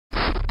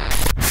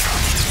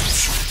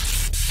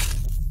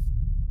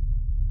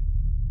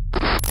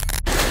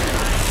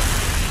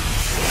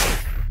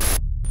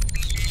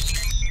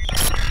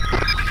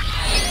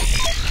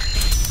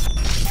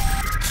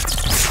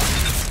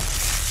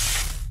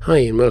Hi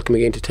and welcome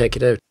again to Tech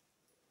It Out.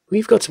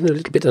 We've got something a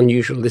little bit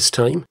unusual this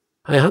time.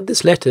 I had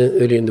this letter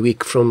earlier in the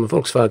week from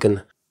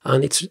Volkswagen,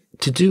 and it's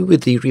to do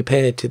with the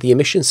repair to the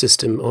emission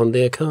system on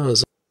their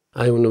cars.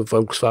 I own a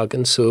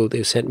Volkswagen, so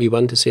they've sent me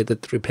one to say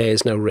that the repair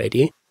is now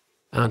ready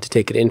and to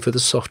take it in for the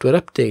software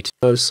update.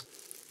 I was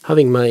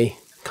having my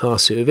car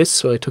serviced,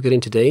 so I took it in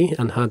today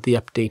and had the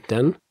update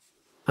done.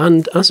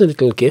 And as a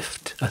little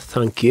gift, a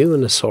thank you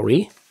and a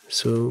sorry,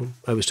 so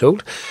I was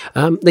told,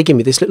 they gave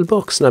me this little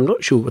box, and I'm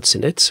not sure what's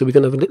in it, so we're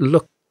going to have a little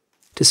look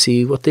to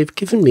see what they've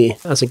given me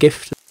as a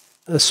gift,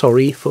 a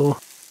sorry for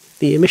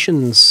the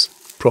emissions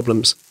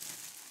problems.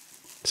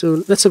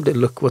 So let's have a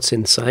little look what's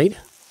inside.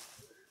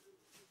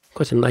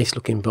 Quite a nice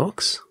looking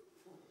box.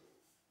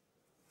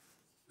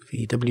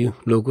 VW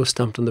logo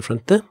stamped on the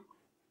front there.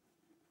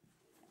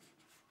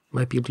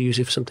 Might be able to use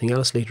it for something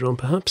else later on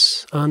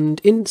perhaps.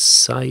 And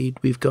inside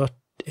we've got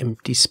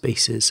empty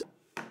spaces.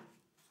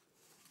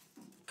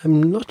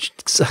 I'm not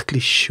exactly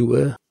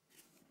sure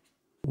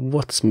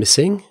what's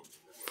missing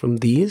from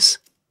these.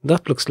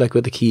 That looks like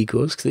where the key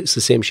goes, because it's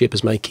the same shape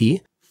as my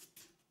key.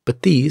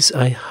 But these,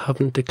 I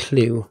haven't a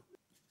clue.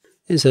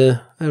 There's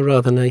a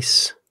rather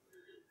nice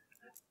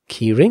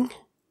key ring.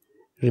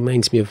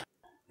 Reminds me of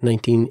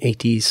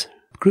 1980s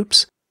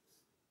groups.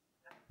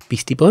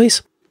 Beastie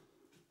Boys,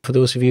 for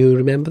those of you who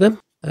remember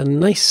them. A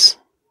nice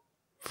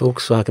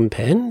Volkswagen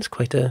pen. It's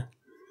quite a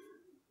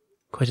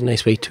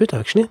nice weight to it,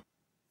 actually.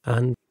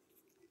 And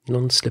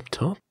non-slip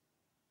top.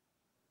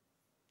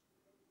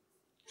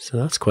 So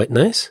that's quite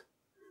nice.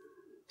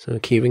 So a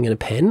keyring and a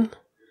pen,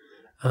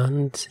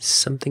 and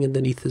something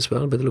underneath as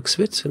well by the looks of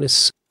it. So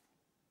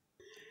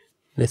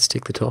let's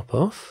take the top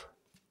off.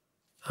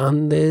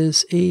 And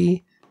there's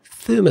a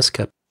thermos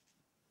cup.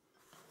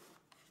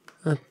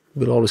 That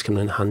will always come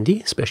in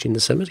handy, especially in the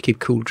summer, to keep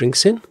cool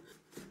drinks in.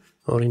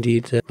 Or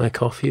indeed my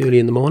coffee early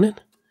in the morning,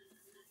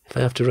 if I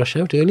have to rush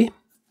out early.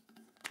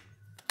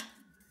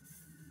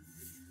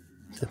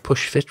 A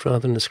push fit rather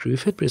than a screw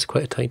fit, but it's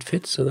quite a tight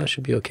fit, so that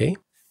should be okay.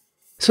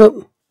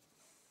 So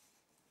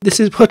this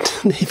is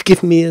what they've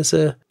given me as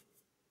a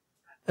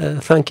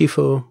thank you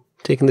for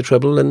taking the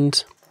trouble,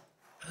 and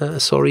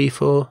sorry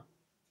for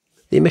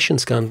the emission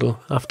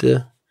scandal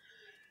after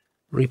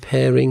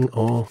repairing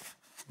or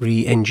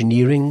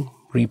re-engineering,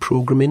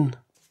 reprogramming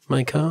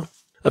my car.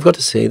 I've got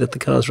to say that the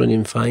car's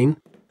running fine.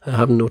 I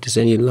haven't noticed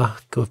any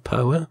lack of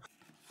power.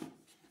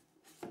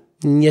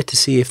 Yet to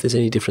see if there's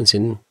any difference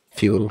in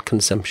fuel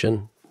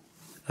consumption.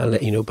 I'll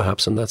let you know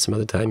perhaps on that some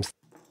other times.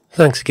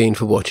 Thanks again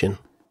for watching.